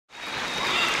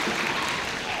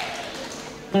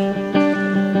This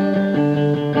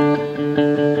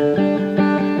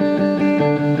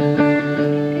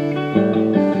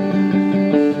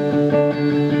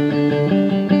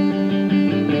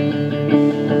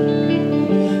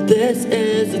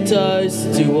is a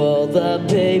toast to all the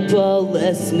people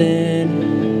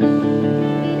listening.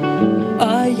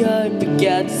 I hope it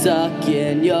gets stuck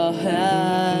in your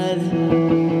head.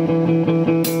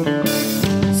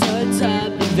 So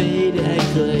tap your feet and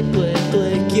click, click,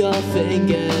 click your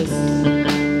fingers.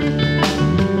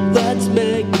 Let's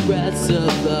make the rest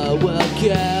of the world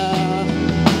care.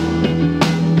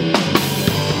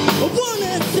 I want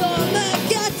a song that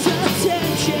gets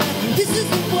attention. This is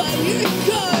the way it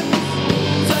goes.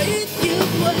 So if you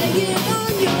play it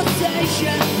on your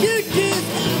station, you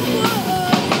deserve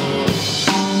more.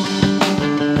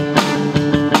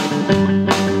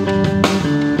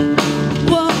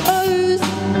 Woes.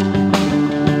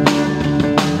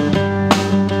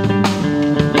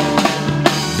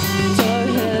 So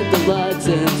hit the lights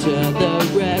and turn the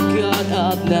record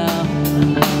up now.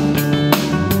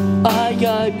 I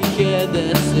hope you hear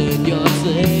this in your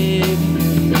sleep.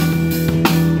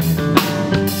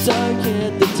 Don't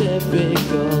get the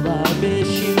typical I miss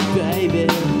you, baby.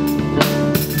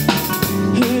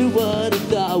 Who would have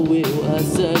thought we were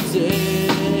so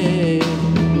deep?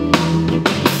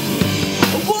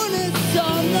 I want a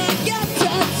song that gets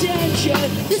attention.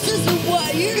 This is the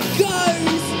way it goes.